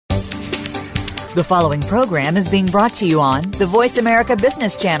The following program is being brought to you on the Voice America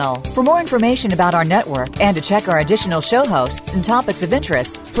Business Channel. For more information about our network and to check our additional show hosts and topics of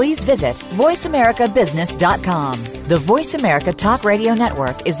interest, please visit voiceamericabusiness.com. The Voice America Talk Radio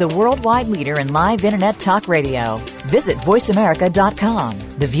Network is the worldwide leader in live Internet talk radio. Visit voiceamerica.com.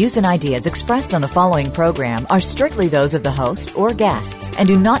 The views and ideas expressed on the following program are strictly those of the host or guests and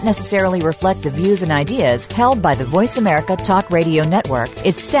do not necessarily reflect the views and ideas held by the Voice America Talk Radio Network,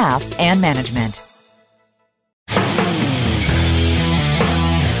 its staff, and management.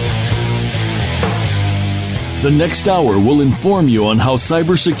 The next hour will inform you on how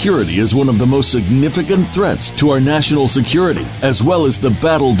cybersecurity is one of the most significant threats to our national security, as well as the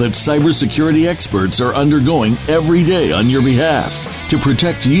battle that cybersecurity experts are undergoing every day on your behalf to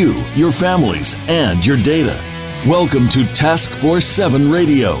protect you, your families, and your data. Welcome to Task Force 7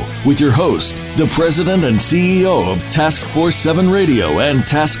 Radio with your host, the President and CEO of Task Force 7 Radio and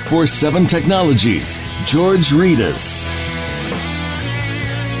Task Force 7 Technologies, George Rettas.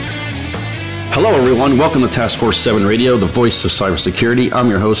 Hello, everyone. Welcome to Task Force 7 Radio, the voice of cybersecurity. I'm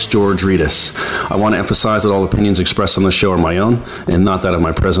your host, George Rettas. I want to emphasize that all opinions expressed on the show are my own and not that of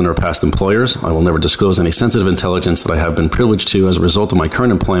my present or past employers. I will never disclose any sensitive intelligence that I have been privileged to as a result of my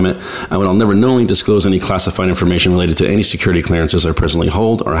current employment, and I'll never knowingly disclose any classified information related to any security clearances I presently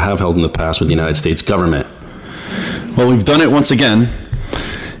hold or have held in the past with the United States government. Well, we've done it once again.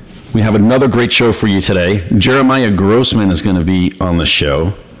 We have another great show for you today. Jeremiah Grossman is going to be on the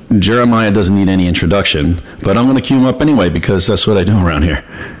show. Jeremiah doesn't need any introduction, but I'm going to cue him up anyway because that's what I do around here.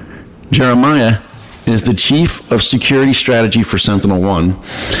 Jeremiah is the Chief of Security Strategy for SentinelOne,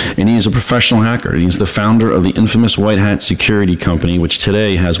 and he is a professional hacker. He's the founder of the infamous White Hat Security Company, which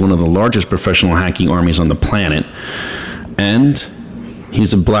today has one of the largest professional hacking armies on the planet, and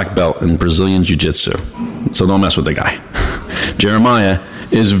he's a black belt in Brazilian Jiu-Jitsu, so don't mess with the guy. Jeremiah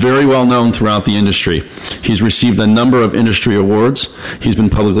is very well known throughout the industry. He's received a number of industry awards. He's been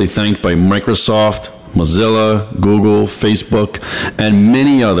publicly thanked by Microsoft, Mozilla, Google, Facebook, and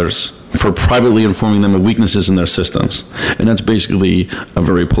many others for privately informing them of weaknesses in their systems. And that's basically a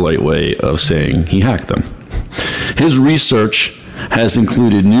very polite way of saying he hacked them. His research has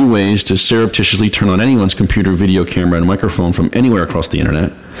included new ways to surreptitiously turn on anyone's computer, video camera, and microphone from anywhere across the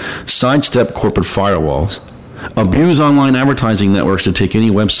internet, sidestep corporate firewalls, abuse online advertising networks to take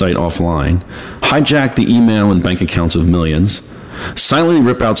any website offline, hijack the email and bank accounts of millions, silently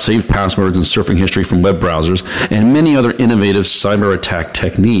rip out saved passwords and surfing history from web browsers, and many other innovative cyber attack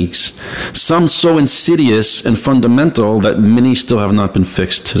techniques, some so insidious and fundamental that many still have not been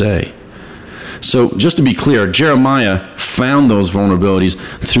fixed today. So just to be clear, Jeremiah found those vulnerabilities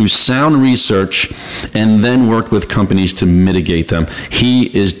through sound research and then worked with companies to mitigate them. He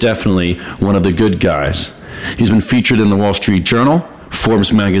is definitely one of the good guys. He's been featured in the Wall Street Journal,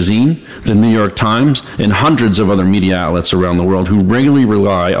 Forbes magazine, the New York Times, and hundreds of other media outlets around the world who regularly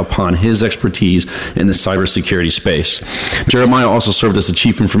rely upon his expertise in the cybersecurity space. Jeremiah also served as the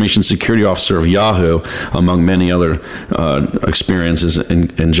Chief Information Security Officer of Yahoo, among many other experiences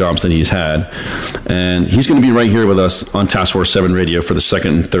and jobs that he's had. And he's going to be right here with us on Task Force 7 Radio for the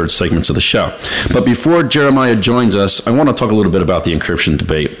second and third segments of the show. But before Jeremiah joins us, I want to talk a little bit about the encryption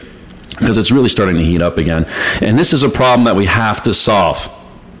debate, because it's really starting to heat up again. And this is a problem that we have to solve.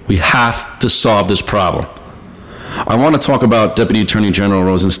 We have to solve this problem. I want to talk about Deputy Attorney General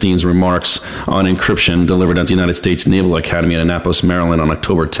Rosenstein's remarks on encryption delivered at the United States Naval Academy in Annapolis, Maryland on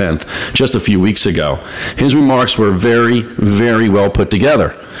October 10th, just a few weeks ago. His remarks were very, very well put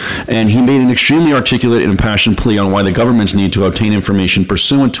together. And he made an extremely articulate and impassioned plea on why the government's need to obtain information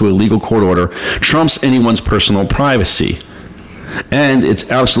pursuant to a legal court order trumps anyone's personal privacy. And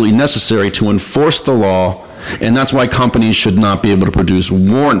it's absolutely necessary to enforce the law, and that's why companies should not be able to produce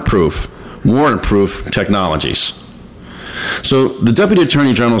warrant-proof technologies. So the Deputy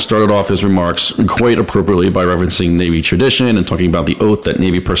Attorney General started off his remarks quite appropriately by referencing Navy tradition and talking about the oath that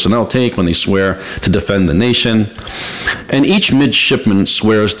Navy personnel take when they swear to defend the nation. And each midshipman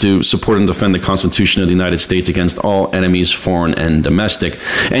swears to support and defend the Constitution of the United States against all enemies, foreign and domestic.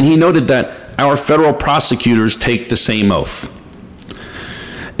 And he noted that our federal prosecutors take the same oath.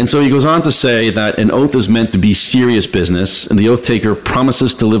 And so he goes on to say that an oath is meant to be serious business, and the oath taker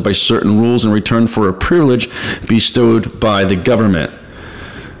promises to live by certain rules in return for a privilege bestowed by the government.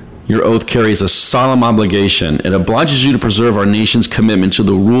 Your oath carries a solemn obligation. It obliges you to preserve our nation's commitment to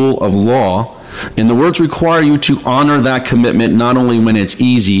the rule of law, and the words require you to honor that commitment not only when it's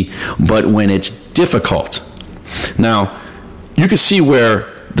easy, but when it's difficult. Now, you can see where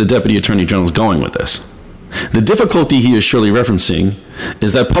the Deputy Attorney General is going with this. The difficulty he is surely referencing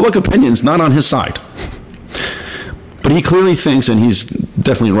is that public opinion is not on his side. But he clearly thinks, and he's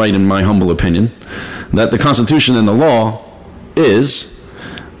definitely right in my humble opinion, that the Constitution and the law is,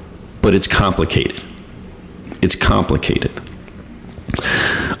 but it's complicated. It's complicated.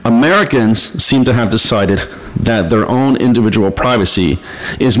 Americans seem to have decided that their own individual privacy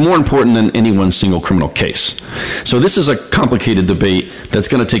is more important than any one single criminal case. So this is a complicated debate that's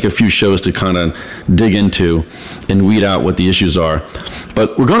going to take a few shows to kind of dig into and weed out what the issues are.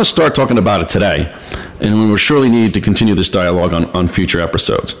 But we're going to start talking about it today, and we will surely need to continue this dialogue on future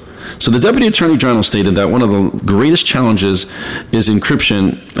episodes. So the Deputy Attorney General stated that one of the greatest challenges is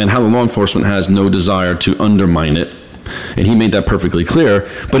encryption and how the law enforcement has no desire to undermine it. And he made that perfectly clear,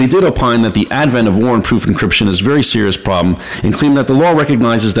 but he did opine that the advent of warrant-proof encryption is a very serious problem and claimed that the law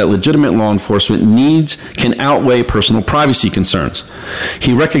recognizes that legitimate law enforcement needs can outweigh personal privacy concerns.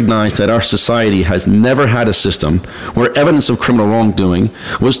 He recognized that our society has never had a system where evidence of criminal wrongdoing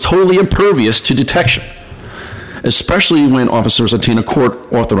was totally impervious to detection, especially when officers obtain a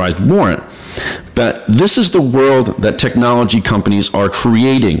court-authorized warrant. But this is the world that technology companies are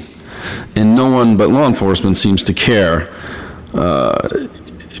creating, and no one but law enforcement seems to care.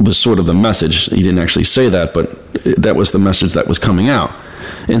 It was sort of the message. He didn't actually say that, but that was the message that was coming out.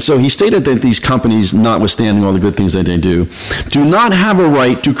 And so he stated that these companies, notwithstanding all the good things that they do not have a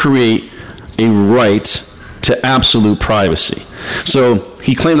right to create a right to absolute privacy. So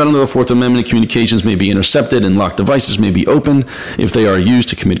he claimed that under the Fourth Amendment, communications may be intercepted and locked devices may be opened if they are used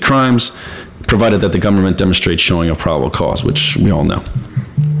to commit crimes, provided that the government demonstrates showing of probable cause, which we all know.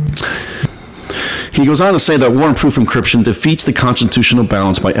 He goes on to say that warrant-proof encryption defeats the constitutional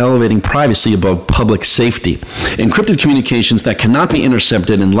balance by elevating privacy above public safety. Encrypted communications that cannot be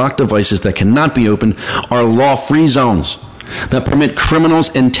intercepted and locked devices that cannot be opened are law-free zones that permit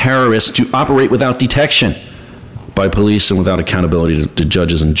criminals and terrorists to operate without detection by police and without accountability to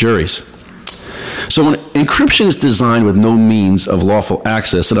judges and juries. So when encryption is designed with no means of lawful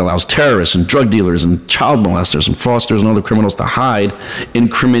access, it allows terrorists and drug dealers and child molesters and fraudsters and other criminals to hide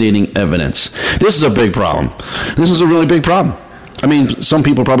incriminating evidence. This is a big problem. This is a really big problem. I mean, some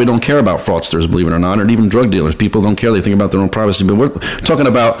people probably don't care about fraudsters, believe it or not, or even drug dealers. People don't care. They think about their own privacy. But we're talking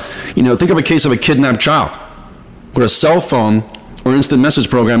about, think of a case of a kidnapped child where a cell phone or instant message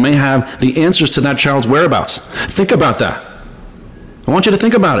program may have the answers to that child's whereabouts. Think about that. I want you to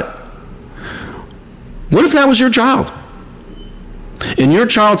think about it. What if that was your child? And your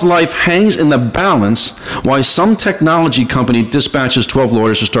child's life hangs in the balance while some technology company dispatches 12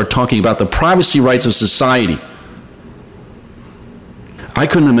 lawyers to start talking about the privacy rights of society. I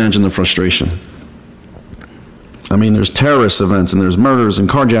couldn't imagine the frustration. I mean, there's terrorist events and there's murders and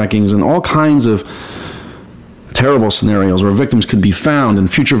carjackings and all kinds of terrible scenarios where victims could be found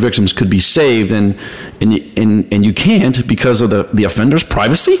and future victims could be saved, and you can't because of the offender's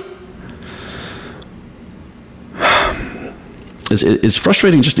privacy? It's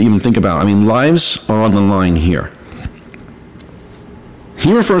frustrating just to even think about. I mean, lives are on the line here.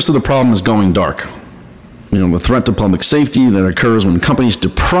 He refers to the problem as going dark. The threat to public safety that occurs when companies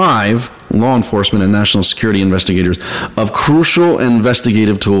deprive law enforcement and national security investigators of crucial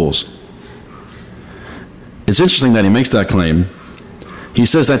investigative tools. It's interesting that he makes that claim. He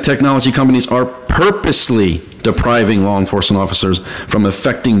says that technology companies are purposely depriving law enforcement officers from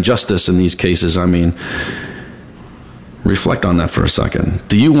effecting justice in these cases. I mean, reflect on that for a second.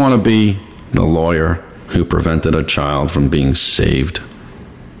 Do you want to be the lawyer who prevented a child from being saved?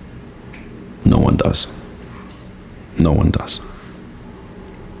 No one does. No one does.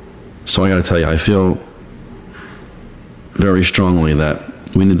 So I got to tell you, I feel very strongly that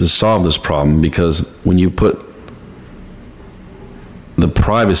we need to solve this problem, because when you put the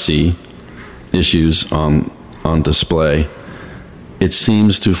privacy issues on display, it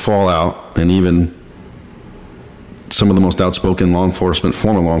seems to fall out, and even some of the most outspoken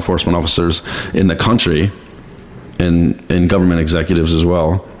former law enforcement officers in the country, and government executives as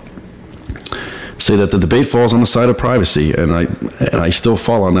well, say that the debate falls on the side of privacy, and I still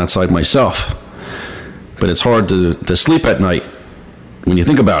fall on that side myself. But it's hard to sleep at night when you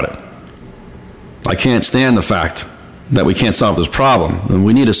think about it. I can't stand the fact that we can't solve this problem, and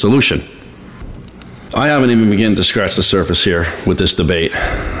we need a solution. I haven't even begun to scratch the surface here with this debate.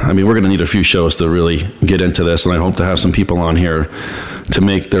 I mean, we're going to need a few shows to really get into this, and I hope to have some people on here to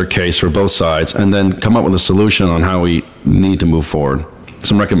make their case for both sides and then come up with a solution on how we need to move forward.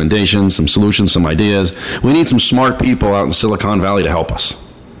 Some recommendations, some solutions, some ideas. We need some smart people out in Silicon Valley to help us.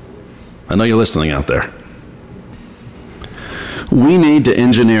 I know you're listening out there. We need to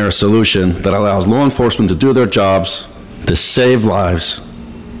engineer a solution that allows law enforcement to do their jobs, to save lives,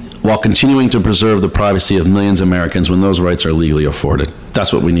 while continuing to preserve the privacy of millions of Americans when those rights are legally afforded.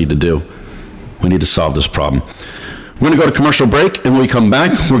 That's what we need to do. We need to solve this problem. We're going to go to commercial break, and when we come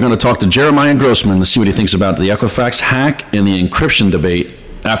back, we're going to talk to Jeremiah Grossman to see what he thinks about the Equifax hack and the encryption debate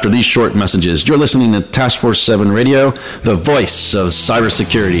after these short messages. You're listening to Task Force 7 Radio, the voice of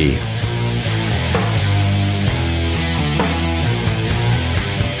cybersecurity.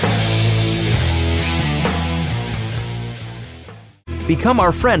 Become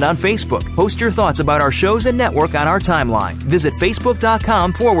our friend on Facebook. Post your thoughts about our shows and network on our timeline. Visit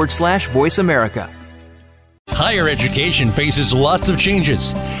facebook.com/Voice America. Higher education faces lots of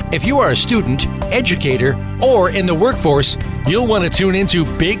changes. If you are a student, educator, or in the workforce, you'll want to tune into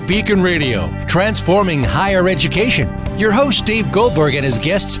Big Beacon Radio, transforming higher education. Your host, Dave Goldberg, and his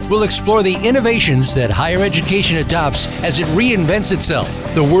guests will explore the innovations that higher education adopts as it reinvents itself.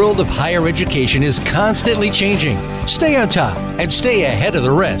 The world of higher education is constantly changing. Stay on top and stay ahead of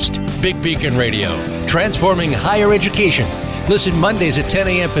the rest. Big Beacon Radio, transforming higher education. Listen Mondays at 10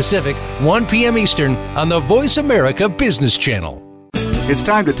 a.m. Pacific, 1 p.m. Eastern on the Voice America Business Channel. It's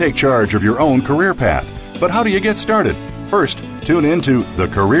time to take charge of your own career path. But how do you get started? First, tune in to The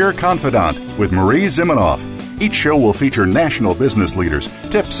Career Confidant with Marie Zimenoff. Each show will feature national business leaders,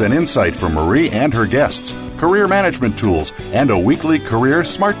 tips and insight from Marie and her guests, career management tools, and a weekly career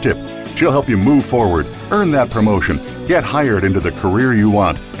smart tip. She'll help you move forward, earn that promotion, get hired into the career you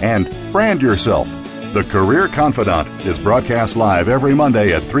want, and brand yourself. The Career Confidant is broadcast live every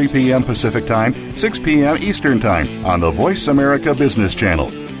Monday at 3 p.m. Pacific Time, 6 p.m. Eastern Time on the Voice America Business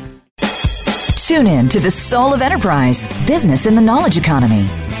Channel. Tune in to The Soul of Enterprise, Business in the Knowledge Economy,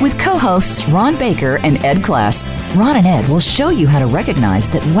 with co-hosts Ron Baker and Ed Kless. Ron and Ed will show you how to recognize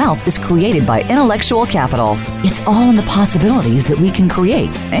that wealth is created by intellectual capital. It's all in the possibilities that we can create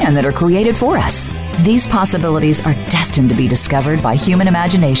and that are created for us. These possibilities are destined to be discovered by human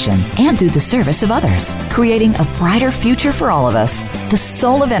imagination and through the service of others, creating a brighter future for all of us. The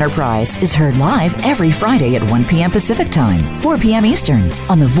Soul of Enterprise is heard live every Friday at 1 p.m. Pacific Time, 4 p.m. Eastern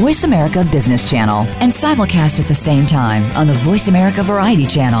on the Voice America Business Channel and simulcast at the same time on the Voice America Variety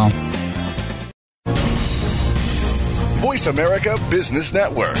Channel. Voice America Business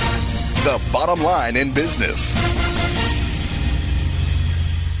Network, the bottom line in business.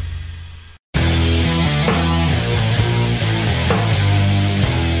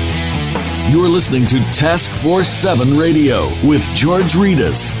 You're listening to Task Force 7 Radio with George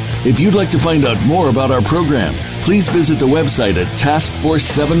Ritas. If you'd like to find out more about our program, please visit the website at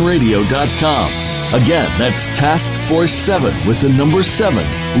taskforce7radio.com. Again, that's taskforce7 with the number 7,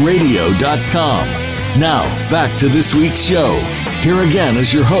 radio.com. Now, back to this week's show. Here again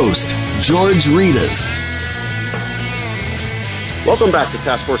is your host, George Ritas. Welcome back to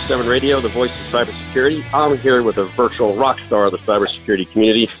Task Force 7 Radio, the voice of cybersecurity. I'm here with a virtual rock star of the cybersecurity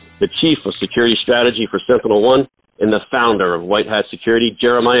community, the Chief of Security Strategy for SentinelOne, and the founder of White Hat Security,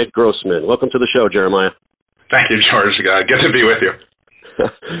 Jeremiah Grossman. Welcome to the show, Jeremiah. Thank you, George. Good to be with you.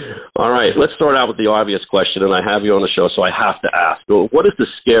 All right, let's start out with the obvious question, and I have you on the show, so I have to ask. What is the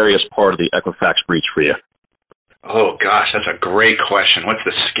scariest part of the Equifax breach for you? Oh, gosh, that's a great question. What's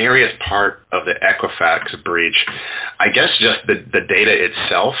the scariest part of the Equifax breach? I guess just the data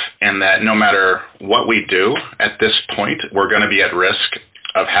itself, and that no matter what we do at this point, we're going to be at risk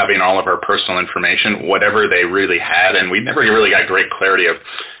of having all of our personal information, whatever they really had, and we never really got great clarity of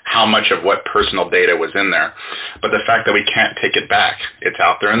how much of what personal data was in there. But the fact that we can't take it back, it's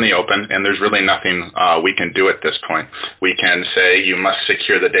out there in the open, and there's really nothing we can do at this point. We can say you must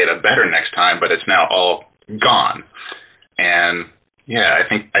secure the data better next time, but it's now all gone. And yeah, I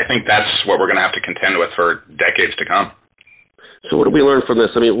think that's what we're going to have to contend with for decades to come. So what do we learn from this?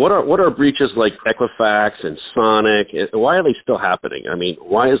 I mean, what are breaches like Equifax and Sonic? Why are they still happening? I mean,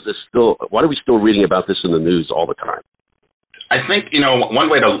 why are we still reading about this in the news all the time? I think, one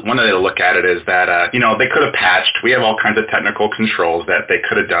way to look at it is that, they could have patched. We have all kinds of technical controls that they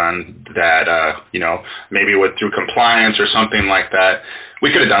could have done that, maybe through compliance or something like that. We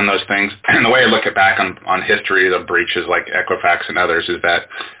could have done those things. And the way I look back on history of breaches like Equifax and others is that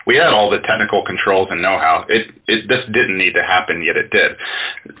we had all the technical controls and know-how. This didn't need to happen, yet it did.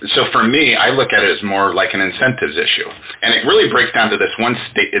 So for me, I look at it as more like an incentives issue. And it really breaks down to this one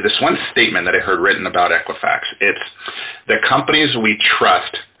statement that I heard written about Equifax. It's the companies we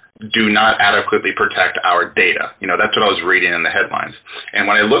trust do not adequately protect our data. That's what I was reading in the headlines. And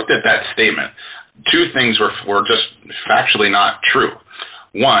when I looked at that statement, two things were just factually not true.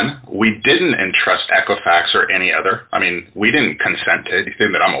 One, we didn't entrust Equifax or any other. I mean, we didn't consent to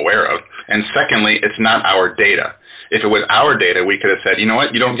anything that I'm aware of. And secondly, it's not our data. If it was our data, we could have said, you know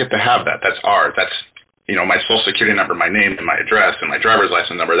what, you don't get to have that. That's ours. That's, my social security number, my name and my address and my driver's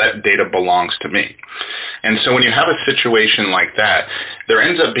license number. That data belongs to me. And so when you have a situation like that, there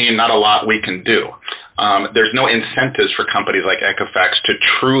ends up being not a lot we can do. there's no incentives for companies like Equifax to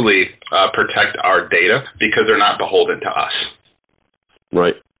truly protect our data because they're not beholden to us.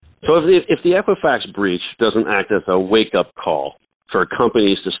 Right. So if the Equifax breach doesn't act as a wake-up call for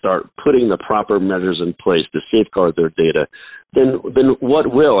companies to start putting the proper measures in place to safeguard their data, then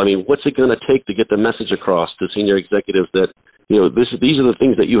what will? I mean, what's it going to take to get the message across to senior executives that, these are the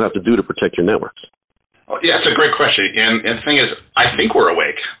things that you have to do to protect your networks? Well, yeah, it's a great question. And the thing is, I think we're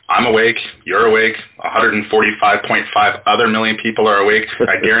awake. I'm awake. You're awake. 145.5 other million people are awake.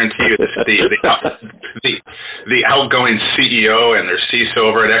 I guarantee you the outgoing CEO and their CISO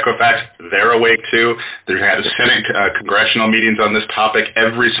over at Equifax, they're awake too. They've had Senate congressional meetings on this topic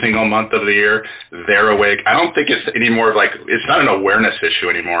every single month of the year. They're awake. I don't think it's any more it's not an awareness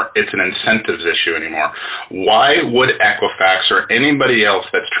issue anymore. It's an incentives issue anymore. Why would Equifax or anybody else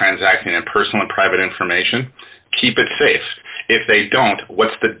that's transacting in personal and private information keep it safe? If they don't,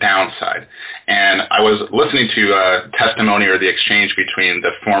 what's the downside? And I was listening to a testimony or the exchange between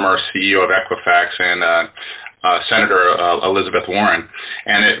the former CEO of Equifax and Senator Elizabeth Warren,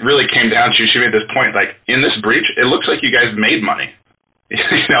 and it really came down to, she made this point, in this breach, it looks like you guys made money.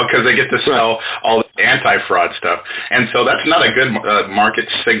 Because they get to sell all the anti-fraud stuff. And so that's not a good market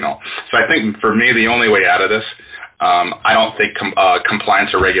signal. So I think for me, the only way out of this, I don't think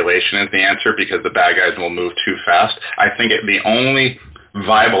compliance or regulation is the answer because the bad guys will move too fast. I think the only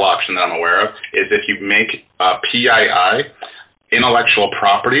viable option that I'm aware of is if you make PII intellectual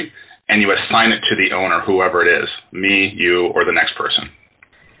property and you assign it to the owner, whoever it is, me, you, or the next person.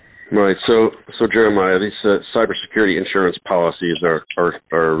 Right. So Jeremiah, these cybersecurity insurance policies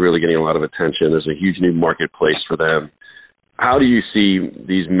are really getting a lot of attention. There's a huge new marketplace for them. How do you see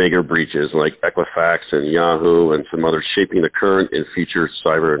these mega breaches like Equifax and Yahoo and some others shaping the current and future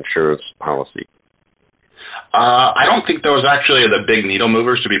cyber insurance policy? I don't think those actually are the big needle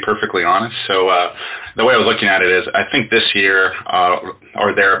movers, to be perfectly honest. So the way I was looking at it is I think this year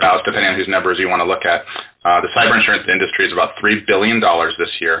or thereabouts, depending on whose numbers you want to look at, the cyber insurance industry is about $3 billion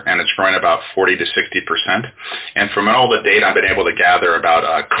this year, and it's growing about 40 to 60%. And from all the data I've been able to gather about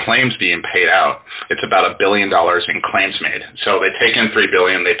claims being paid out, it's about $1 billion in claims made. So they take in $3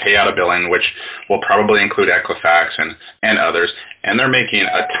 billion, they pay out $1 billion, which will probably include Equifax and others, and they're making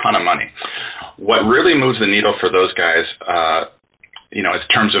a ton of money. What really moves the needle for those guys, in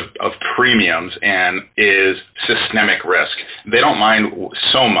terms of premiums, and is systemic risk. They don't mind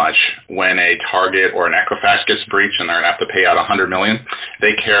so much when a Target or an Equifax gets breached and they're going to have to pay out $100 million.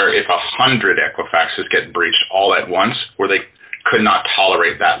 They care if 100 Equifaxes get breached all at once, where they could not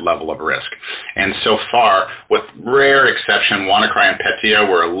tolerate that level of risk. And so far, with rare exception, WannaCry and Petya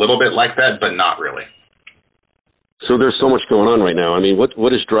were a little bit like that, but not really. So there's so much going on right now. I mean,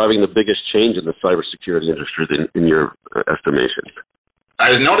 what is driving the biggest change in the cybersecurity industry in your estimation?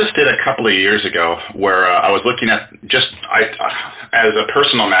 I noticed it a couple of years ago where I was looking at as a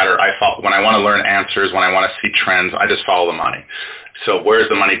personal matter, I thought when I want to learn answers, when I want to see trends, I just follow the money. So where's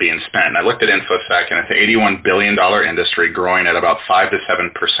the money being spent? And I looked at InfoSec, and it's an $81 billion industry growing at about 5 to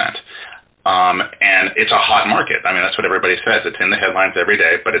 7%. And it's a hot market. I mean, that's what everybody says. It's in the headlines every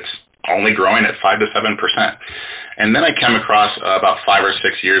day, but it's only growing at 5 to 7%. And then I came across about 5 or 6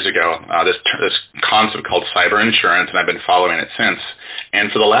 years ago this concept called cyber insurance, and I've been following it since. And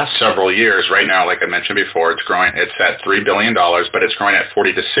for the last several years, right now, like I mentioned before, it's growing. It's at $3 billion, but it's growing at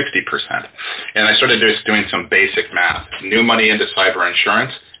 40 to 60%. And I started just doing some basic math. New money into cyber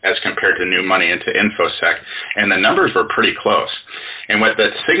insurance as compared to new money into InfoSec, and the numbers were pretty close. And what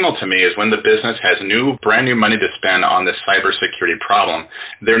that signaled to me is when the business has brand new money to spend on this cybersecurity problem,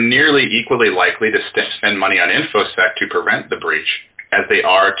 they're nearly equally likely to spend money on InfoSec to prevent the breach as they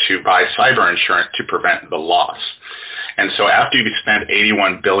are to buy cyber insurance to prevent the loss. And so after you spend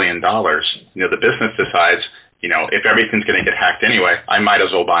 $81 billion, the business decides, if everything's going to get hacked anyway, I might as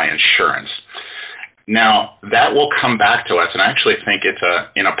well buy insurance. Now, that will come back to us, and I actually think it's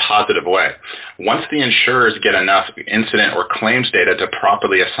in a positive way. Once the insurers get enough incident or claims data to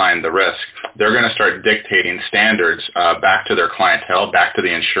properly assign the risk, they're going to start dictating standards back to their clientele, back to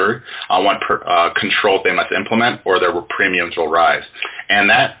the insured, on what controls they must implement, or their premiums will rise. And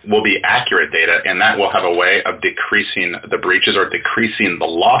that will be accurate data, and that will have a way of decreasing the breaches or decreasing the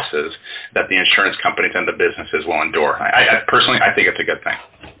losses that the insurance companies and the businesses will endure. I personally think it's a good thing.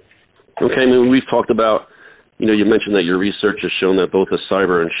 Okay, I mean, we've talked about, you mentioned that your research has shown that both the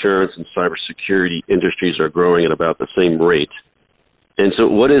cyber insurance and cybersecurity industries are growing at about the same rate. And so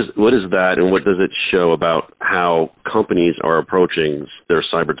what is that, and what does it show about how companies are approaching their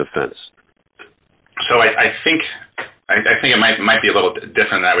cyber defense? So I think I think it might be a little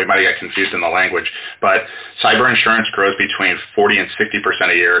different than that. We might get confused in the language. But cyber insurance grows between 40 and 60%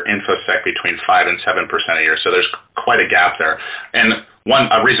 a year, InfoSec between 5 and 7% a year. So there's quite a gap there. And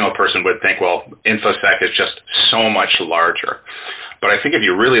a reasonable person would think, well, InfoSec is just so much larger. But I think if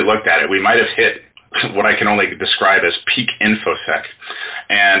you really looked at it, we might have hit what I can only describe as peak InfoSec.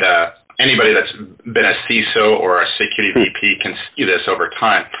 And anybody that's been a CISO or a security VP can see this over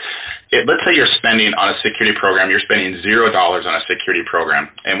time. Let's say you're spending on a security program, you're spending $0 on a security program.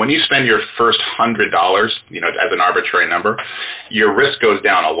 And when you spend your first $100, as an arbitrary number, your risk goes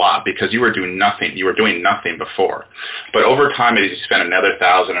down a lot because you were doing nothing. You were doing nothing before. But over time, as you spend another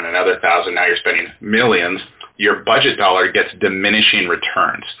 $1,000 and another $1,000, now you're spending millions, your budget dollar gets diminishing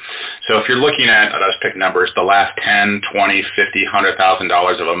returns. So if you're looking at, let's pick numbers, the last $10, $20, $50,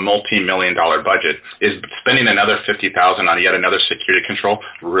 $100,000 of a multi-million-dollar budget, is spending another $50,000 on yet another security control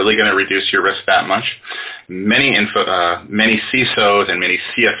really going to reduce your risk that much? Many CISOs and many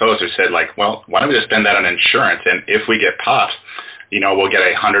CFOs have said, like, well, why don't we just spend that on insurance? And if we get popped, we'll get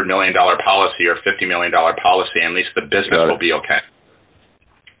a $100 million policy or $50 million policy, and at least the business will be okay.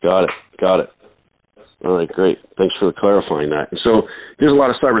 Got it. All right, great. Thanks for clarifying that. So there's a lot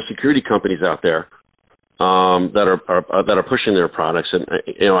of cybersecurity companies out there that are pushing their products, and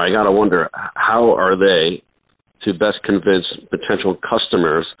I got to wonder, how are they to best convince potential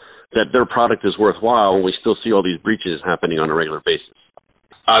customers that their product is worthwhile when we still see all these breaches happening on a regular basis?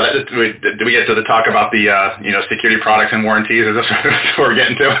 Do we get to the talk about the security products and warranties? Is this what we're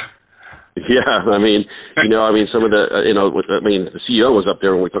getting to? Yeah, some of the, the CEO was up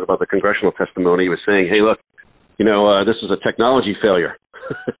there when we talked about the congressional testimony. He was saying, hey, look, this is a technology failure.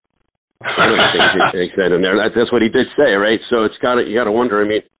 That's what he did say, right? So you got to wonder,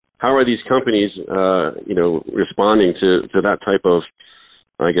 how are these companies, responding to that type of,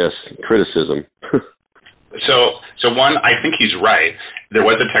 I guess, criticism? So one, I think he's right. There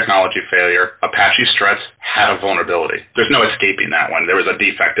was a technology failure. Apache Struts had a vulnerability. There's no escaping that one. There was a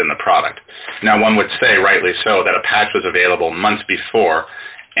defect in the product. Now, one would say, rightly so, that a patch was available months before,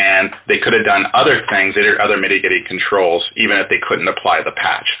 and they could have done other things, other mitigating controls, even if they couldn't apply the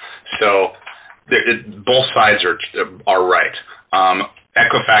patch. So both sides are right.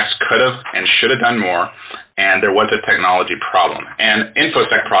 Equifax could have and should have done more, and there was a technology problem. And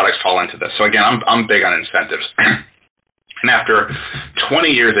InfoSec products fall into this. So again, I'm big on incentives. And after 20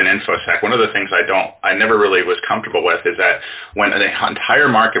 years in InfoSec, one of the things I never really was comfortable with is that when the entire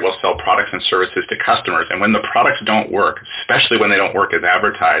market will sell products and services to customers, and when the products don't work, especially when they don't work as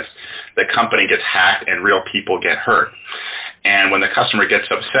advertised, the company gets hacked and real people get hurt. And when the customer gets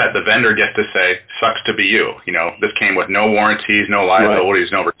upset, the vendor gets to say, sucks to be you. This came with no warranties, no liabilities,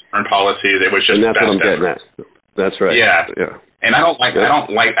 no return policies. It was just and that's what I'm getting at. That's right. Yeah. And I don't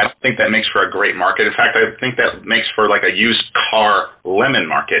think that makes for a great market. In fact, I think that makes for like a used car lemon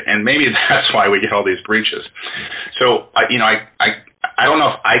market. And maybe that's why we get all these breaches. So, I don't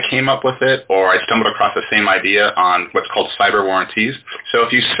know if I came up with it or I stumbled across the same idea on what's called cyber warranties. So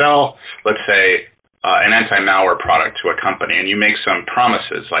if you sell, let's say, an anti-malware product to a company and you make some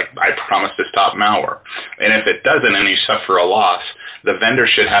promises, like I promise to stop malware, and if it doesn't and you suffer a loss, the vendor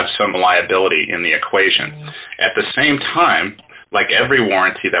should have some liability in the equation. At the same time, like every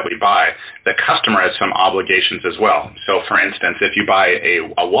warranty that we buy, the customer has some obligations as well. So for instance, if you buy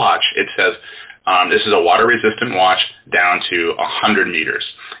a watch, it says this is a water-resistant watch down to 100 meters.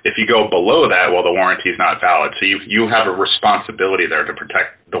 If you go below that, well, the warranty is not valid. So you have a responsibility there to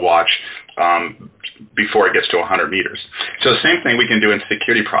protect the watch before it gets to 100 meters. So the same thing we can do in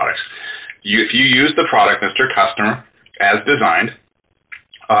security products. If you use the product, Mr. Customer, as designed,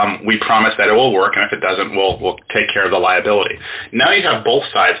 we promise that it will work, and if it doesn't, we'll take care of the liability. Now you have both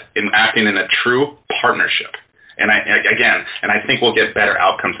sides acting in a true partnership. And I think we'll get better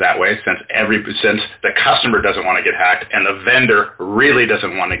outcomes that way since the customer doesn't want to get hacked and the vendor really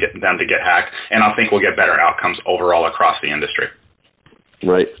doesn't want to get them to get hacked, and I think we'll get better outcomes overall across the industry.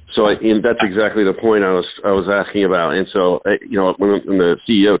 Right. So that's exactly the point I was asking about. And so, when the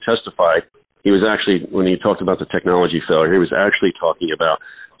CEO testified, he was actually, when he talked about the technology failure, he was actually talking about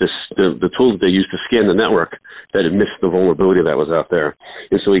the tool that they used to scan the network that had missed the vulnerability that was out there.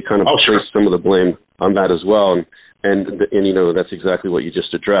 And so he kind of placed some of the blame on that as well. And that's exactly what you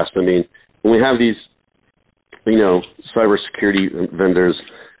just addressed. I mean, when we have these, cybersecurity vendors,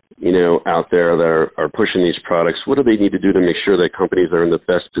 out there that are pushing these products, what do they need to do to make sure that companies are in the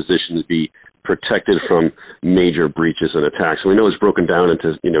best position to be protected from major breaches and attacks? So we know it's broken down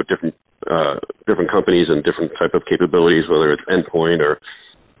into, different companies and different type of capabilities, whether it's endpoint or,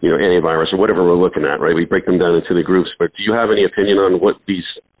 antivirus or whatever we're looking at, right? We break them down into the groups. But do you have any opinion on what these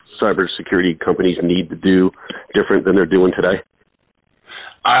cybersecurity companies need to do different than they're doing today?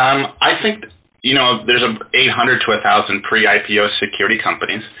 I think, there's 800 to 1,000 pre-IPO security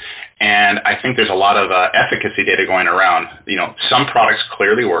companies, and I think there's a lot of efficacy data going around. Some products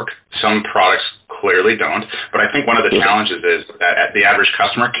clearly work, some products clearly don't, but I think one of the challenges is that the average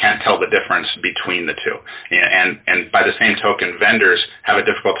customer can't tell the difference between the two. And by the same token, vendors have a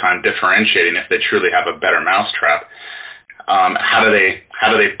difficult time differentiating if they truly have a better mousetrap. How do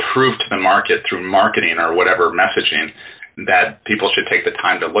they prove to the market through marketing or whatever messaging that people should take the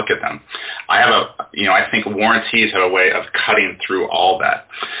time to look at them? I think warranties have a way of cutting through all that.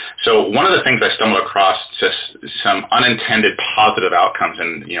 So one of the things I stumbled across, just some unintended positive outcomes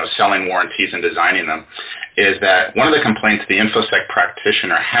in selling warranties and designing them, is that one of the complaints the InfoSec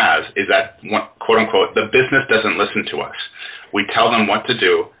practitioner has is that, quote unquote, the business doesn't listen to us. We tell them what to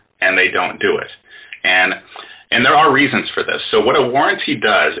do and they don't do it. And there are reasons for this. So what a warranty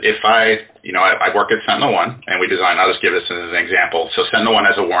does, if I work at SentinelOne and we design, I'll just give this as an example. So SentinelOne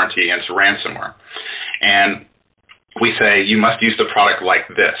has a warranty against ransomware. And we say, you must use the product like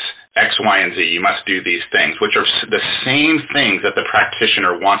this, X, Y, and Z. You must do these things, which are the same things that the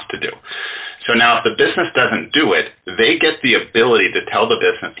practitioner wants to do. So now if the business doesn't do it, they get the ability to tell the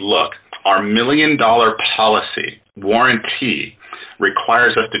business, look, our $1 million policy warranty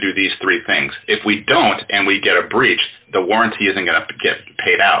requires us to do these three things. If we don't and we get a breach, the warranty isn't going to get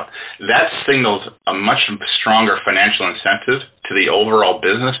paid out. That signals a much stronger financial incentive to the overall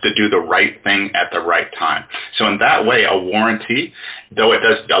business to do the right thing at the right time. So in that way, a warranty, though it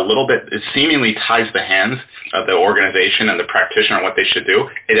does a little bit, it seemingly ties the hands of the organization and the practitioner on what they should do,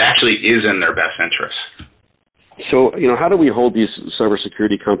 it actually is in their best interest. So, how do we hold these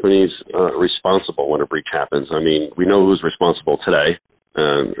cybersecurity companies responsible when a breach happens? I mean, we know who's responsible today,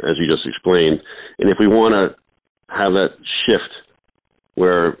 as you just explained. And if we want to have that shift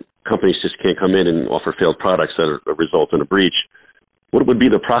where companies just can't come in and offer failed products that result in a breach, what would be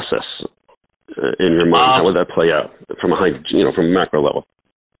the process in your mind? How would that play out from from a macro level?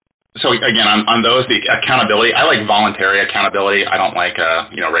 So again, on those, the accountability, I like voluntary accountability. I don't like,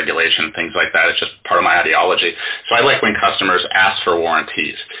 regulation, things like that. It's just part of my ideology. So I like when customers ask for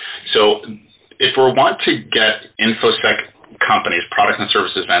warranties. So if we want to get InfoSec companies, products and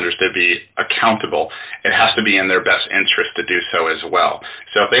services vendors, to be accountable, it has to be in their best interest to do so as well.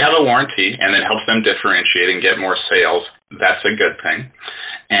 So if they have a warranty and it helps them differentiate and get more sales, that's a good thing.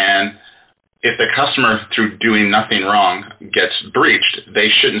 And if the customer, through doing nothing wrong, gets breached, they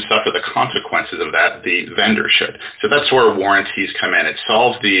shouldn't suffer the consequences of that. The vendor should. So that's where warranties come in. It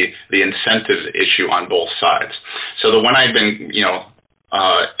solves the incentive issue on both sides. So when I've been,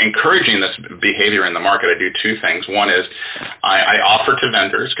 encouraging this behavior in the market, I do two things. One is I offer to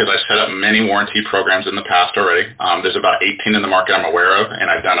vendors, because I've set up many warranty programs in the past already. There's about 18 in the market I'm aware of, and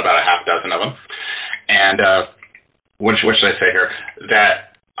I've done about a half dozen of them. And what should I say here?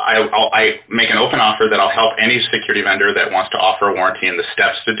 That I make an open offer that I'll help any security vendor that wants to offer a warranty and the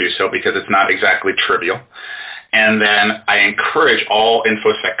steps to do so, because it's not exactly trivial. And then I encourage all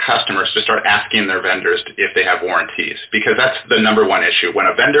InfoSec customers to start asking their vendors if they have warranties, because that's the number one issue. When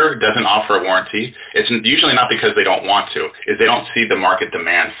a vendor doesn't offer a warranty, it's usually not because they don't want to, is they don't see the market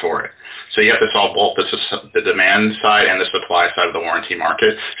demand for it. So you have to solve both the demand side and the supply side of the warranty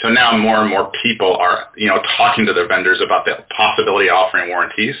market. So now more and more people are, talking to their vendors about the possibility of offering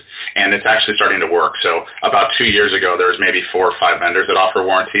warranties, and it's actually starting to work. So about 2 years ago, there was maybe 4 or 5 vendors that offer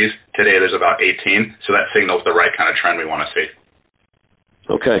warranties. Today, there's about 18. So that signals the right kind of trend we want to see.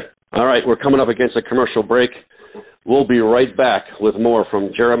 Okay. All right. We're coming up against a commercial break. We'll be right back with more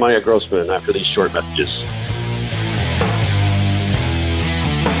from Jeremiah Grossman after these short messages.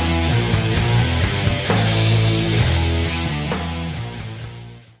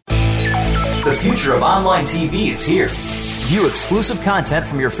 The future of online TV is here. View exclusive content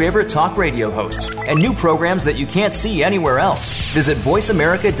from your favorite talk radio hosts and new programs that you can't see anywhere else. Visit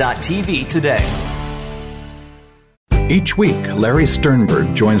voiceamerica.tv today. Each week, Larry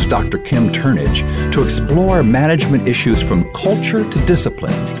Sternberg joins Dr. Kim Turnage to explore management issues from culture to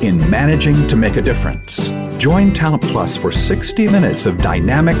discipline in Managing to Make a Difference. Join Talent Plus for 60 minutes of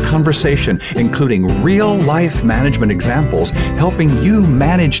dynamic conversation, including real-life management examples helping you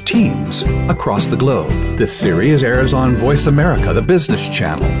manage teams across the globe. This series airs on Voice America, the business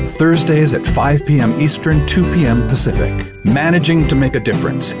channel, Thursdays at 5 p.m. Eastern, 2 p.m. Pacific. Managing to Make a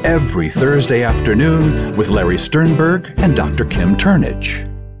Difference every Thursday afternoon with Larry Sternberg and Dr. Kim Turnage.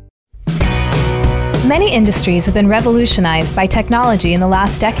 Many industries have been revolutionized by technology in the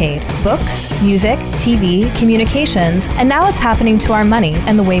last decade. Books, music, TV, communications, and now it's happening to our money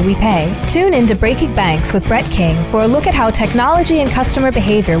and the way we pay. Tune in to Breaking Banks with Brett King for a look at how technology and customer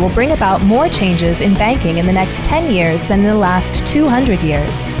behavior will bring about more changes in banking in the next 10 years than in the last 200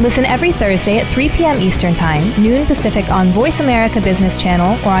 years. Listen every Thursday at 3 p.m. Eastern Time, noon Pacific on Voice America Business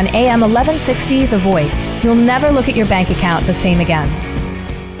Channel or on AM 1160 The Voice. You'll never look at your bank account the same again.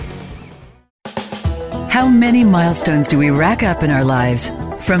 How many milestones do we rack up in our lives?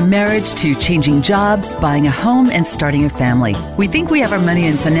 From marriage to changing jobs, buying a home, and starting a family. We think we have our money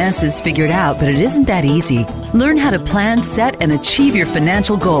and finances figured out, but it isn't that easy. Learn how to plan, set, and achieve your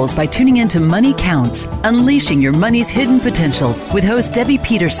financial goals by tuning into Money Counts, Unleashing Your Money's Hidden Potential with host Debbie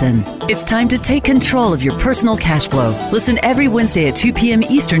Peterson. It's time to take control of your personal cash flow. Listen every Wednesday at 2 p.m.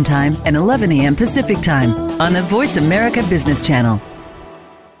 Eastern Time and 11 a.m. Pacific Time on the Voice America Business Channel.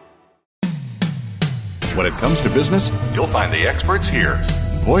 When it comes to business, you'll find the experts here.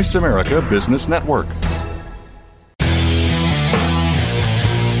 Voice America Business Network.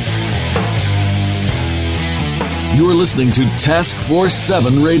 You're listening to Task Force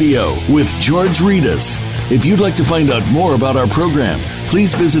 7 Radio with George Ritas. If you'd like to find out more about our program,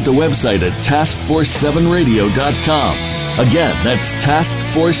 please visit the website at taskforce7radio.com. Again, that's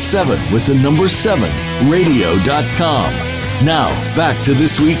taskforce7 with the number 7, radio.com. Now, back to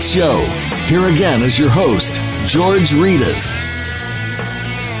this week's show. Here again is your host, George Ritas.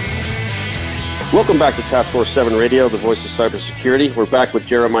 Welcome back to Task Force 7 Radio, the voice of cybersecurity. We're back with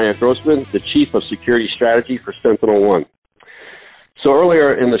Jeremiah Grossman, the Chief of Security Strategy for SentinelOne. So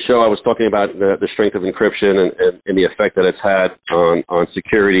earlier in the show, I was talking about the strength of encryption and the effect that it's had on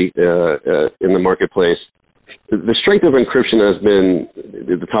security in the marketplace. The strength of encryption has been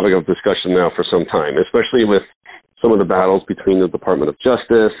the topic of discussion now for some time, especially with some of the battles between the Department of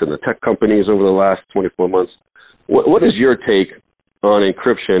Justice and the tech companies over the last 24 months. What is your take on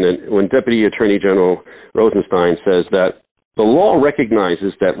encryption? And when Deputy Attorney General Rosenstein says that the law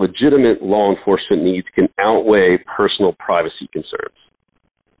recognizes that legitimate law enforcement needs can outweigh personal privacy concerns.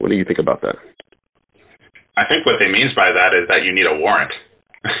 What do you think about that? I think what they means by that is that you need a warrant.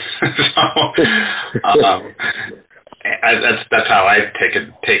 That's how I take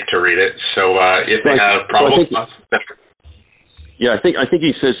to read it. So if they have problems, I think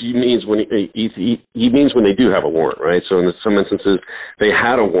he says he means when he means when they do have a warrant, right? So in some instances they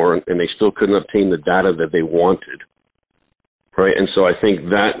had a warrant and they still couldn't obtain the data that they wanted, right? And so I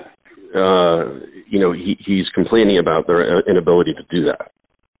think that he's complaining about their inability to do that.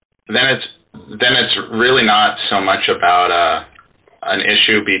 Then it's really not so much about an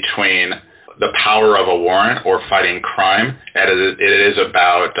issue between the power of a warrant or fighting crime, as it is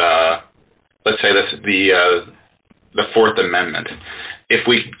about, let's say, the Fourth Amendment. If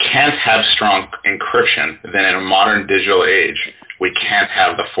we can't have strong encryption, then in a modern digital age, we can't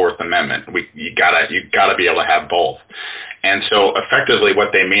have the Fourth Amendment. You gotta be able to have both. And so, effectively,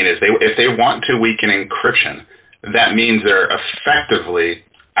 what they mean is if they want to weaken encryption, that means they're effectively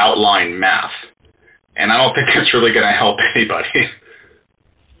outlawing math, and I don't think it's really going to help anybody.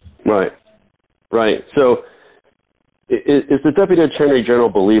 Right. So is the Deputy Attorney General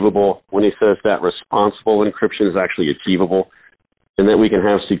believable when he says that responsible encryption is actually achievable and that we can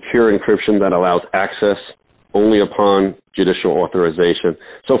have secure encryption that allows access only upon judicial authorization?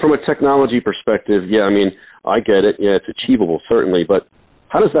 So from a technology perspective, I get it. Yeah, it's achievable, certainly. But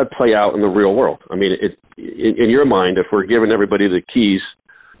how does that play out in the real world? I mean, in your mind, if we're giving everybody the keys,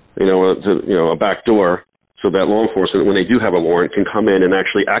 to a back door, so that law enforcement, when they do have a warrant, can come in and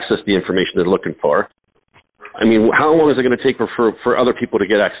actually access the information they're looking for. I mean, how long is it going to take for other people to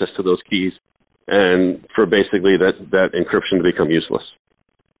get access to those keys and for basically that encryption to become useless?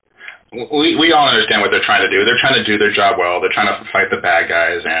 We all understand what they're trying to do. They're trying to do their job well. They're trying to fight the bad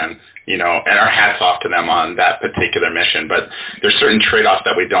guys, and our hats off to them on that particular mission. But there's certain trade-offs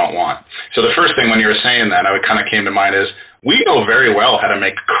that we don't want. So the first thing when you were saying that, it kind of came to mind is, we know very well how to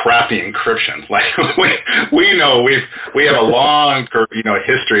make crappy encryption. Like we know we have a long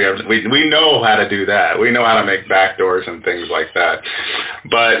history of we know how to do that. We know how to make backdoors and things like that.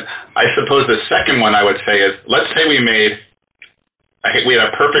 But I suppose the second one I would say is, let's say we had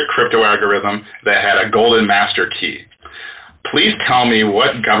a perfect crypto algorithm that had a golden master key. Please tell me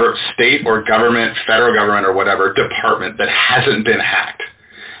what state or government, federal government or whatever department that hasn't been hacked.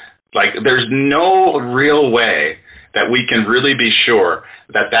 Like, there's no real way that we can really be sure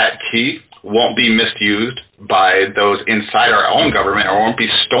that key won't be misused by those inside our own government or won't be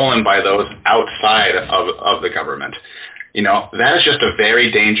stolen by those outside of the government. that is just a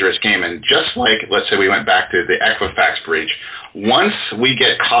very dangerous game. And just like, let's say we went back to the Equifax breach, once we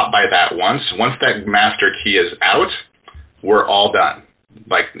get caught by that once that master key is out, we're all done.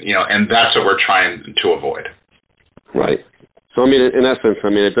 And that's what we're trying to avoid. Right. So, in essence,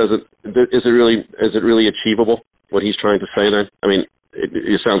 is it really achievable, what he's trying to say then?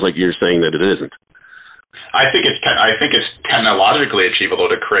 It sounds like you're saying that it isn't. I think it's technologically achievable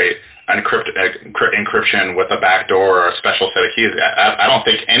to create encryption with a backdoor or a special set of keys. I don't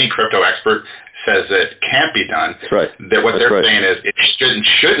think any crypto expert says it can't be done. That's right. What they're saying is it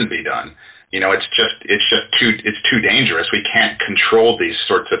shouldn't be done. It's too dangerous. We can't control these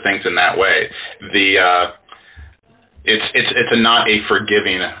sorts of things in that way. It's not a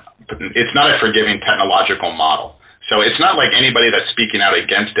forgiving technological model. So it's not like anybody that's speaking out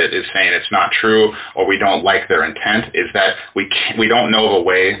against it is saying it's not true or we don't like their intent. Is that we don't know of a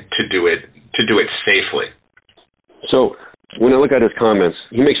way to do it safely. So when I look at his comments,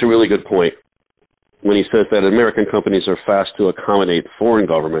 he makes a really good point when he says that American companies are fast to accommodate foreign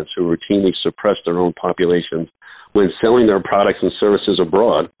governments who routinely suppress their own populations when selling their products and services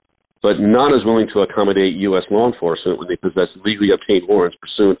abroad, but not as willing to accommodate U.S. law enforcement when they possess legally obtained warrants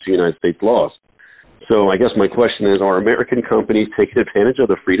pursuant to United States laws. So I guess my question is, are American companies taking advantage of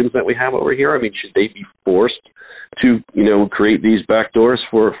the freedoms that we have over here? Should they be forced to, create these backdoors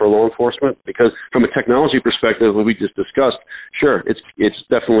for law enforcement? Because from a technology perspective, what we just discussed, sure, it's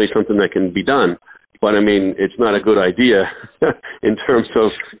definitely something that can be done. But, it's not a good idea in terms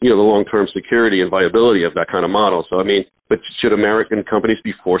of, the long-term security and viability of that kind of model. So, but should American companies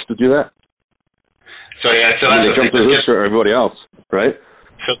be forced to do that? So that's they jump to this for everybody else, right?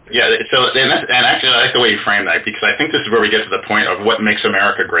 And actually I like the way you frame that, because I think this is where we get to the point of what makes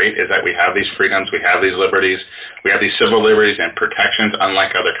America great is that we have these freedoms, we have these liberties, we have these civil liberties and protections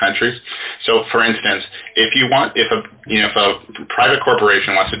unlike other countries. So for instance, if a private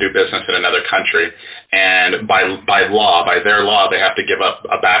corporation wants to do business in another country and by their law, they have to give up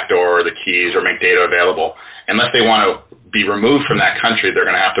a backdoor or the keys or make data available, unless they want to be removed from that country, they're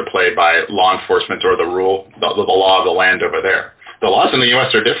going to have to play by law enforcement or the law of the land over there. The laws in the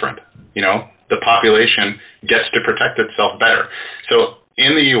U.S. are different. The population gets to protect itself better. So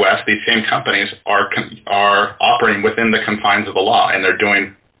in the U.S., these same companies are operating within the confines of the law, and they're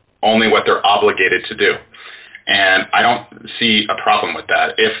doing only what they're obligated to do. And I don't see a problem with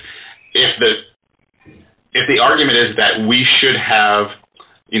that. If the argument is that we should have,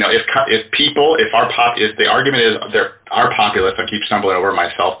 if the argument is our populace, I keep stumbling over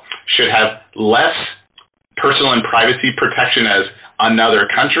myself, should have less personal and privacy protection as another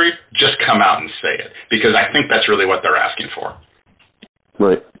country, just come out and say it, because I think that's really what they're asking for.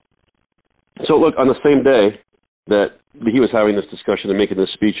 Right. So look, on the same day that he was having this discussion and making this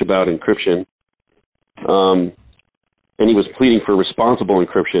speech about encryption, and he was pleading for responsible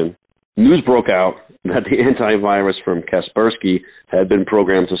encryption, news broke out that the antivirus from Kaspersky had been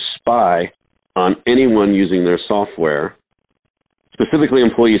programmed to spy on anyone using their software, specifically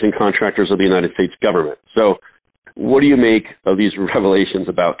employees and contractors of the United States government. So what do you make of these revelations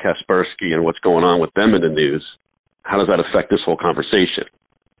about Kaspersky and what's going on with them in the news? How does that affect this whole conversation?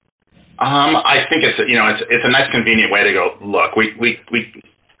 I think it's a nice convenient way to go, look, we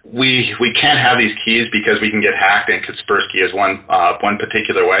can't have these keys because we can get hacked, and Kaspersky is one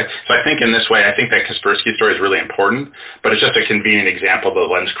particular way. So I think in this way, I think that Kaspersky story is really important, but it's just a convenient example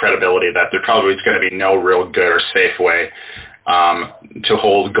that lends credibility that there probably is going to be no real good or safe way to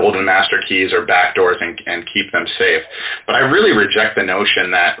hold golden master keys or backdoors and keep them safe. But I really reject the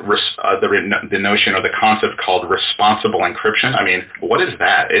notion that the notion or the concept called responsible encryption. What is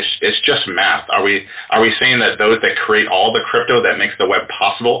that? It's just math. Are we saying that those that create all the crypto that makes the web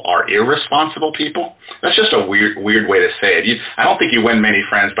possible are irresponsible people? That's just a weird way to say it. I don't think you win many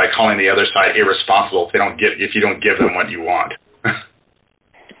friends by calling the other side irresponsible if you don't give them what you want.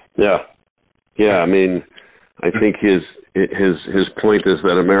 Yeah. I think his point is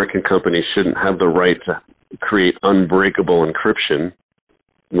that American companies shouldn't have the right to create unbreakable encryption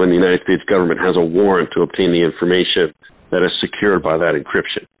when the United States government has a warrant to obtain the information that is secured by that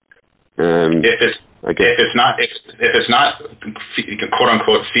encryption. And if it's not quote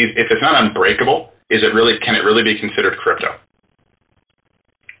unquote, if it's not unbreakable, can it really be considered crypto?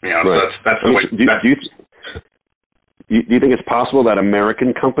 Right. That's the way. Do you think it's possible that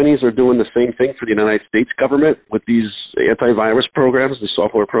American companies are doing the same thing for the United States government with these antivirus programs, the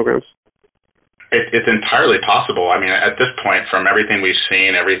software programs? It's entirely possible. At this point, from everything we've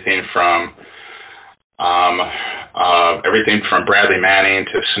seen, everything from Bradley Manning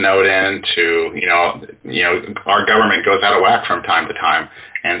to Snowden to our government goes out of whack from time to time.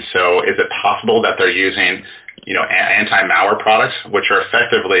 And so, is it possible that they're using anti-malware products, which are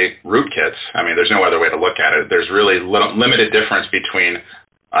effectively rootkits. I mean, there's no other way to look at it. There's really limited difference between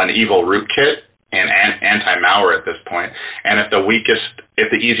an evil rootkit and anti-malware at this point. And if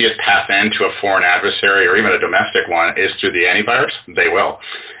the easiest path into a foreign adversary or even a domestic one is through the antivirus, they will.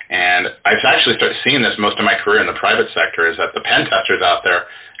 And I've actually started seeing this most of my career in the private sector, is that the pen testers out there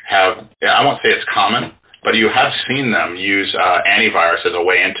have, I won't say it's common, but you have seen them use antivirus as a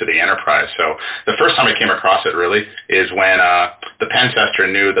way into the enterprise. So the first time I came across it really is when the pen tester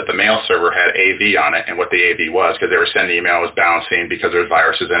knew that the mail server had AV on it and what the AV was, because they were sending email, was bouncing because there was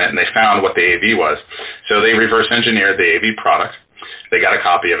viruses in it, and they found what the AV was. So they reverse engineered the AV product. They got a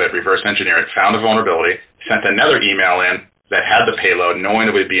copy of it, reverse engineered it, found the vulnerability, sent another email in that had the payload, knowing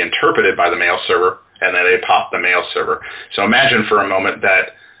it would be interpreted by the mail server, and then they popped the mail server. So imagine for a moment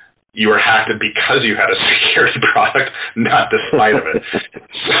that you were hacked because you had a security product, not despite of it.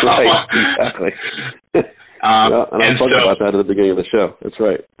 So, right, exactly. And I talked about that at the beginning of the show. That's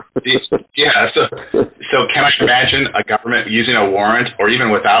right. Yeah. So can I imagine a government using a warrant, or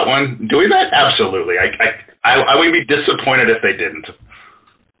even without one, doing that? Absolutely. I would be disappointed if they didn't.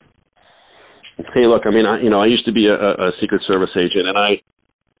 Hey, look. I mean, I used to be a Secret Service agent, and I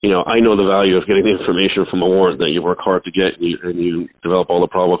know the value of getting the information from a warrant that you work hard to get, and you develop all the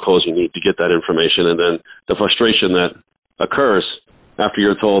probable cause you need to get that information, and then the frustration that occurs after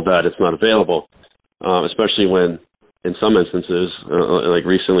you're told that it's not available, especially when, in some instances, like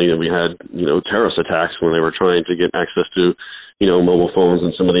recently, we had terrorist attacks when they were trying to get access to mobile phones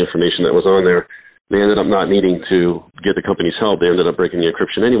and some of the information that was on there. They ended up not needing to get the company's help. They ended up breaking the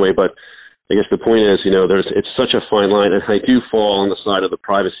encryption anyway, but I guess the point is, it's such a fine line, and I do fall on the side of the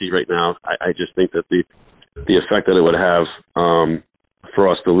privacy right now. I just think that the effect that it would have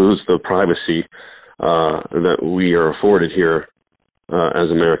for us to lose the privacy that we are afforded here as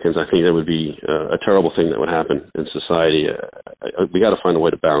Americans, I think that would be a terrible thing that would happen in society. We got to find a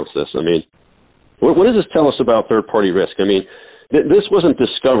way to balance this. I mean, what does this tell us about third-party risk? I mean, this wasn't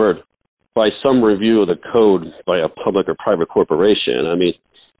discovered by some review of the code by a public or private corporation. I mean,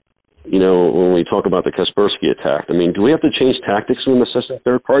 when we talk about the Kaspersky attack, I mean, do we have to change tactics when assessing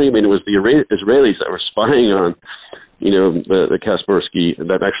third party? I mean, it was the Israelis that were spying on, the Kaspersky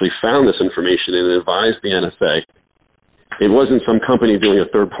that actually found this information and advised the NSA. It wasn't some company doing a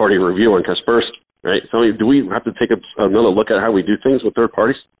third party review on Kaspersky, right? So do we have to take another look at how we do things with third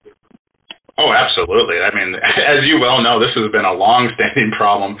parties? Oh, absolutely. I mean, as you well know, this has been a long-standing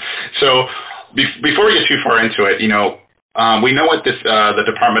problem. So before we get too far into it, we know what the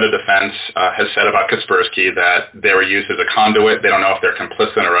Department of Defense has said about Kaspersky, that they were used as a conduit. They don't know if they're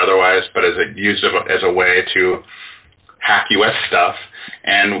complicit or otherwise, but used as a way to hack U.S. stuff.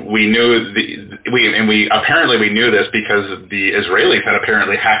 And we knew we knew this because the Israelis had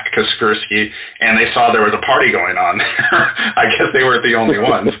apparently hacked Kaspersky, and they saw there was a party going on. I guess they weren't the only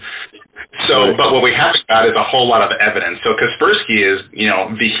ones. So, but what we haven't got is a whole lot of evidence. So Kaspersky is,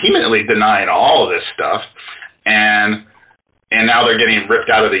 vehemently denying all of this stuff, and now they're getting ripped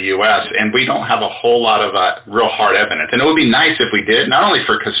out of the U.S., and we don't have a whole lot of real hard evidence. And it would be nice if we did, not only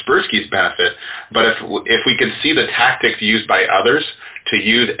for Kaspersky's benefit, but if we could see the tactics used by others to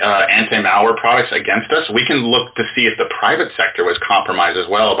use anti-malware products against us, we can look to see if the private sector was compromised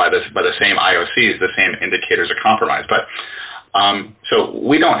as well by the same IOCs, the same indicators of compromise. But so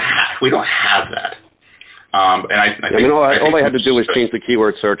we don't have that. And I think all they had to do was change the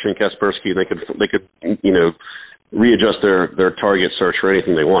keyword search in Kaspersky. They could readjust their target search for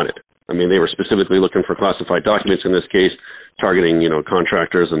anything they wanted. I mean, they were specifically looking for classified documents in this case, targeting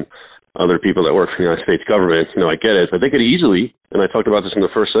contractors and other people that work for the United States government. I get it, but they could easily, and I talked about this in the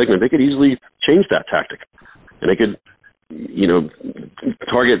first segment, they could easily change that tactic, and they could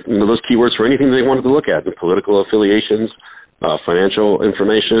target those keywords for anything they wanted to look at, political affiliations, financial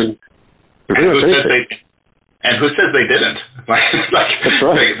information. And who says they didn't? That's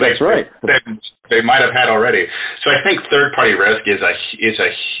right. That's right. They might have had already. So I think third-party risk is a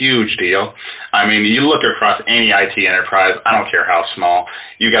huge deal. I mean, you look across any IT enterprise, I don't care how small,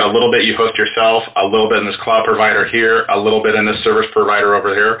 you got a little bit you host yourself, a little bit in this cloud provider here, a little bit in this service provider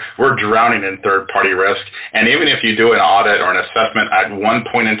over here. We're drowning in third-party risk. And even if you do an audit or an assessment at one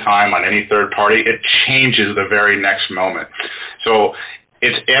point in time on any third party, it changes the very next moment. So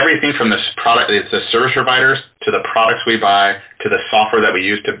it's everything from this product, it's the service providers, to the products we buy, to the software that we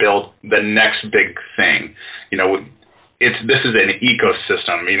use to build the next big thing. This is an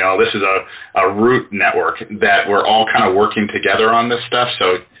ecosystem. This is a root network that we're all kind of working together on this stuff.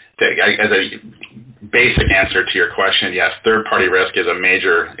 So as a basic answer to your question, yes, third-party risk is a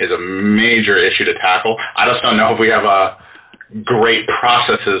major issue to tackle. I just don't know if we have great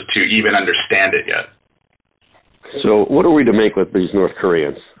processes to even understand it yet. So what are we to make with these North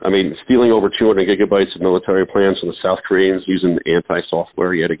Koreans? I mean, stealing over 200 gigabytes of military plans from the South Koreans using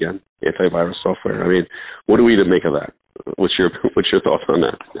anti-software yet again, antivirus software. I mean, what are we to make of that? What's your thoughts on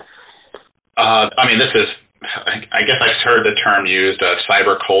that? I mean, this is, I guess I've heard the term used,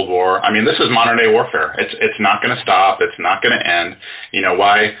 cyber Cold War. I mean, this is modern day warfare. It's not going to stop. It's not going to end. You know,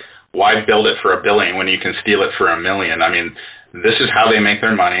 why build it for $1 billion when you can steal it for $1 million? I mean, this is how they make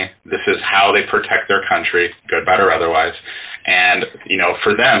their money. This is how they protect their country, good, bad, or otherwise. And, you know,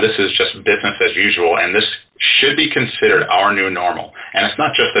 for them, this is just business as usual, and this should be considered our new normal. And it's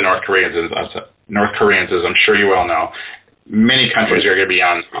not just the North Koreans, as I'm sure you well know. Many countries are going to be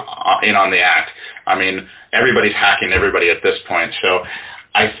in on the act. I mean, everybody's hacking everybody at this point. So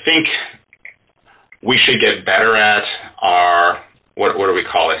I think we should get better at our, what do we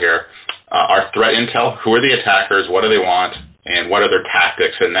call it here? Our threat intel. Who are the attackers? What do they want? And what are their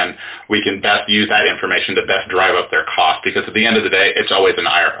tactics? And then we can best use that information to best drive up their cost, because at the end of the day, it's always an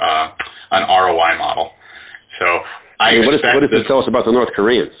ROI model. So what does this tell us about the North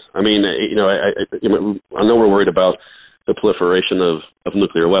Koreans? I mean, you know, I know we're worried about the proliferation of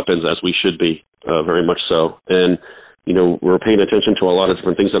nuclear weapons, as we should be, very much so. And, you know, we're paying attention to a lot of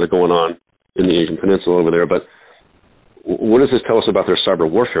different things that are going on in the Asian Peninsula over there. But what does this tell us about their cyber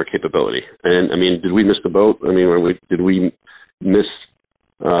warfare capability? And, I mean, did we miss the boat? I mean, did we miss,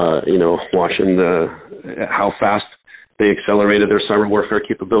 you know, watching how fast they accelerated their cyber warfare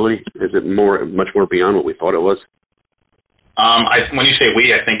capability? Is it much more beyond what we thought it was? When you say we,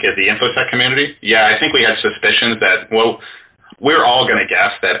 I think as the InfoSec community, yeah, I think we had suspicions that, well, we're all going to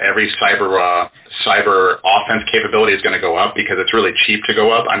guess that every cyber offense capability is going to go up because it's really cheap to go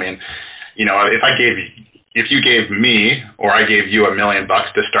up. I mean, you know, if you gave me or I gave you $1 million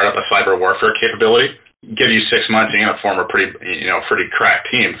to start up a cyber warfare capability, give you 6 months, and you're going to form a pretty crack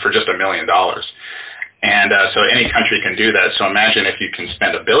team for just $1 million. And so any country can do that. So imagine if you can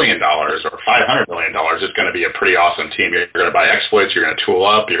spend $1 billion or $500 million, it's going to be a pretty awesome team. You're going to buy exploits, you're going to tool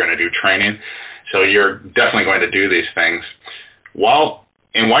up, you're going to do training. So you're definitely going to do these things. While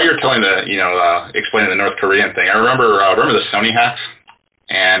you're telling explaining the North Korean thing, I remember the Sony hacks,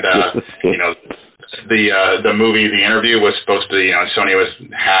 and you know. The movie The Interview was supposed to, you know, Sony was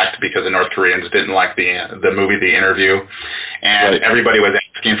hacked because the North Koreans didn't like the movie The Interview, and everybody was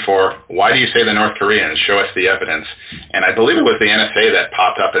asking for, why do you say the North Koreans? Show us the evidence. And I believe it was the NSA that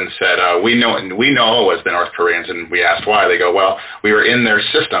popped up and said, we know it was the North Koreans, and we asked why. They go, well, we were in their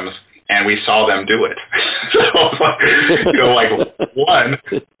systems and we saw them do it. So, you know, like, one,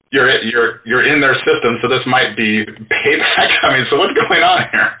 you're in their system, so this might be payback. I mean, so what's going on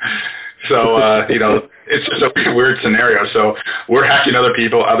here? So, you know, it's just a weird scenario. So we're hacking other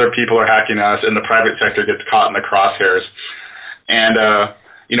people are hacking us, and the private sector gets caught in the crosshairs. And,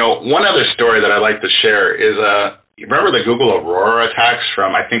 you know, one other story that I like to share is, remember the Google Aurora attacks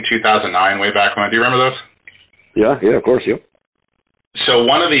from, I think, 2009, way back when? Do you remember those? Yeah, of course, yeah. So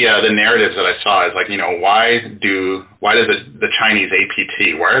one of the narratives that I saw is like, you know, why does the Chinese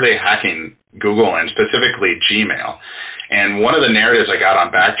APT, why are they hacking Google and specifically Gmail? And one of the narratives I got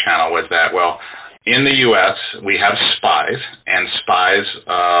on Back Channel was that, well, in the U.S., we have spies, and spies,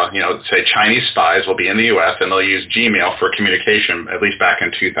 you know, say Chinese spies will be in the U.S., and they'll use Gmail for communication, at least back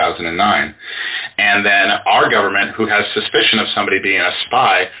in 2009. And then our government, who has suspicion of somebody being a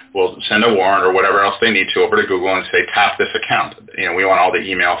spy, will send a warrant or whatever else they need to over to Google and say, tap this account. You know, we want all the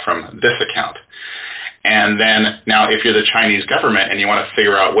email from this account. And then now if you're the Chinese government and you want to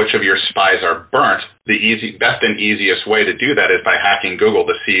figure out which of your spies are burnt, the best and easiest way to do that is by hacking Google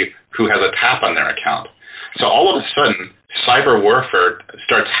to see who has a tap on their account. So all of a sudden, cyber warfare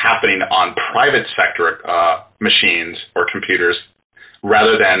starts happening on private sector machines or computers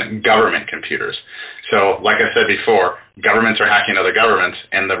rather than government computers. So like I said before, governments are hacking other governments,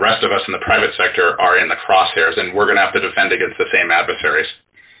 and the rest of us in the private sector are in the crosshairs, and we're going to have to defend against the same adversaries.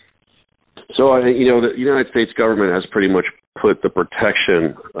 So, you know, the United States government has pretty much put the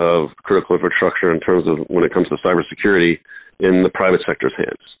protection of critical infrastructure in terms of when it comes to cybersecurity in the private sector's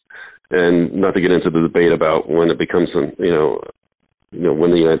hands. And not to get into the debate about when it becomes, when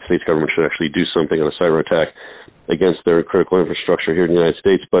the United States government should actually do something on a cyber attack against their critical infrastructure here in the United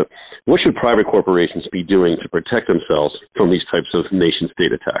States. But what should private corporations be doing to protect themselves from these types of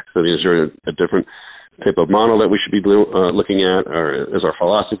nation-state attacks? I mean, is there a different type of model that we should be looking at, or is our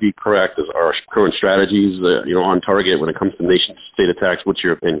philosophy correct? Is our current strategies, on target when it comes to nation-state attacks? What's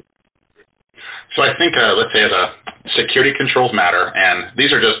your opinion? So I think, let's say, as a security controls matter, and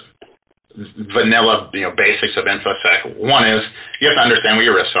these are just vanilla, basics of InfoSec. One is you have to understand what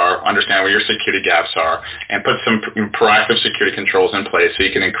your risks are, understand where your security gaps are, and put some proactive security controls in place so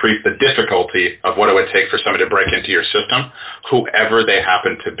you can increase the difficulty of what it would take for somebody to break into your system, whoever they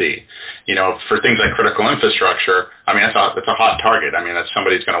happen to be. For things like critical infrastructure, that's a hot target. That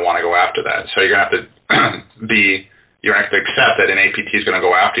somebody's going to want to go after that. So you're going to have to you're going to have to accept that an APT is going to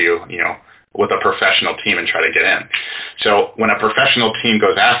go after you, with a professional team and try to get in. So when a professional team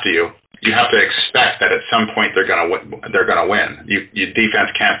goes after you, you have to expect that at some point they're going to win. Your defense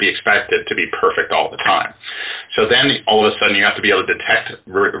can't be expected to be perfect all the time. So then all of a sudden you have to be able to detect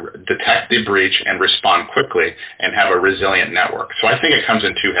the breach and respond quickly and have a resilient network. So I think it comes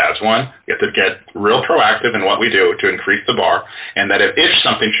in two halves. One, you have to get real proactive in what we do to increase the bar, and that if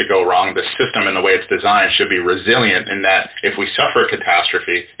something should go wrong, the system and the way it's designed should be resilient in that if we suffer a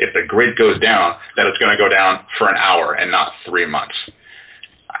catastrophe, if the grid goes down, that it's going to go down for an hour and not 3 months.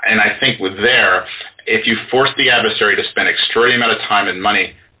 And I think if you force the adversary to spend extraordinary amount of time and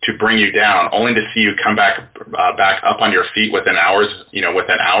money to bring you down, only to see you come back up on your feet within hours,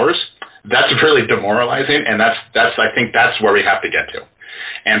 that's really demoralizing, and I think that's where we have to get to.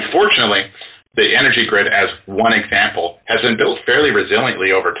 And fortunately, the energy grid, as one example, has been built fairly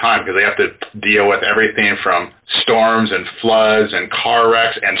resiliently over time because they have to deal with everything from storms and floods and car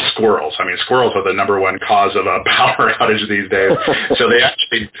wrecks and squirrels. Squirrels are the number one cause of a power outage these days. So they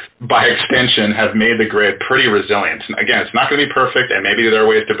actually, by extension, have made the grid pretty resilient. And again, it's not going to be perfect, and maybe there are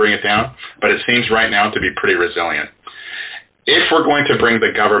ways to bring it down, but it seems right now to be pretty resilient. If we're going to bring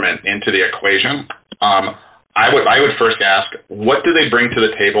the government into the equation, I would first ask, what do they bring to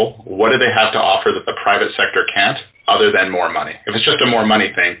the table? What do they have to offer that the private sector can't, other than more money? If it's just a more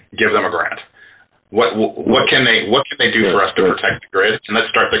money thing, give them a grant. What can they do for us to protect the grid? And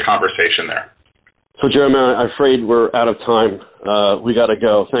let's start the conversation there. So, Jeremy, I'm afraid we're out of time. We got to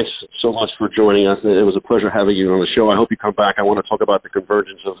go. Thanks so much for joining us. It was a pleasure having you on the show. I hope you come back. I want to talk about the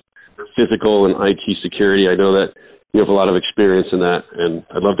convergence of physical and IT security. I know that you have a lot of experience in that, and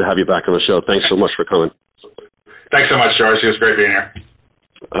I'd love to have you back on the show. Thanks so much for coming. Thanks so much, George. It was great being here.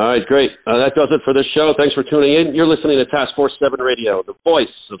 All right, great. That does it for this show. Thanks for tuning in. You're listening to Task Force 7 Radio, the voice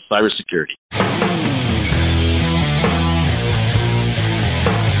of cybersecurity.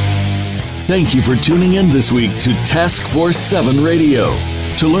 Thank you for tuning in this week to Task Force 7 Radio.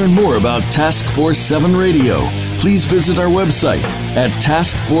 To learn more about Task Force 7 Radio, please visit our website at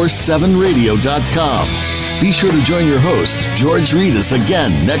taskforce7radio.com. Be sure to join your host, George Reedus,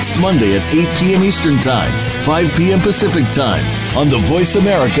 again next Monday at 8 p.m. Eastern Time, 5 p.m. Pacific Time on the Voice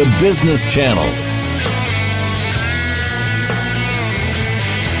America Business Channel.